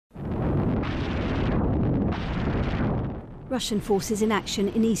Russian forces in action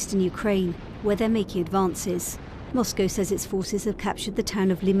in eastern Ukraine, where they're making advances. Moscow says its forces have captured the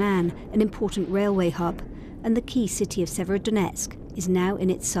town of Liman, an important railway hub, and the key city of Severodonetsk is now in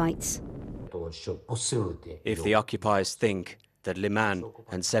its sights. If the occupiers think that Liman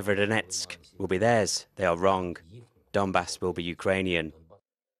and Severodonetsk will be theirs, they are wrong. Donbass will be Ukrainian.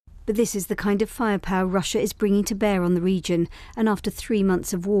 But this is the kind of firepower Russia is bringing to bear on the region, and after 3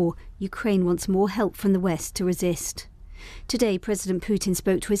 months of war, Ukraine wants more help from the West to resist. Today, President Putin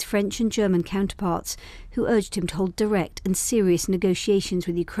spoke to his French and German counterparts, who urged him to hold direct and serious negotiations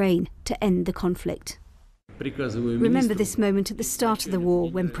with Ukraine to end the conflict. Remember this moment at the start of the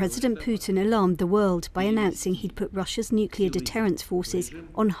war, when President Putin alarmed the world by announcing he'd put Russia's nuclear deterrence forces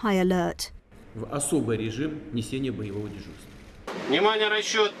on high alert.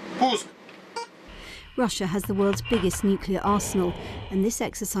 Russia has the world's biggest nuclear arsenal, and this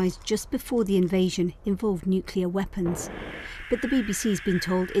exercise just before the invasion involved nuclear weapons. But the BBC's been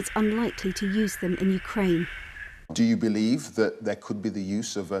told it's unlikely to use them in Ukraine. Do you believe that there could be the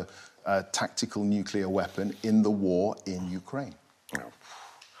use of a tactical nuclear weapon in the war in Ukraine? No.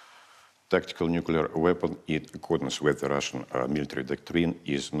 Tactical nuclear weapon, in accordance with the Russian military doctrine,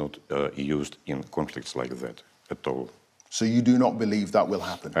 is not used in conflicts like that at all. So you do not believe that will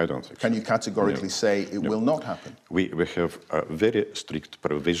happen? I don't think so. Can you categorically say it will not happen? We have a very strict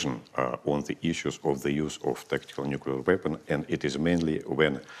provision on the issues of the use of tactical nuclear weapon, and it is mainly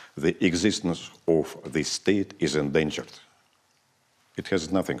when the existence of the state is endangered. It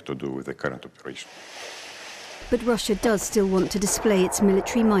has nothing to do with the current operation. But Russia does still want to display its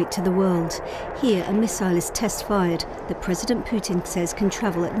military might to the world. Here, a missile is test-fired that President Putin says can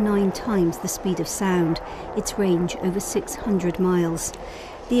travel at 9 times the speed of sound, its range over 600 miles.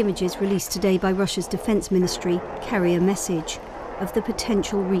 The images released today by Russia's defense ministry carry a message of the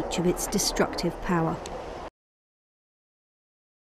potential reach of its destructive power.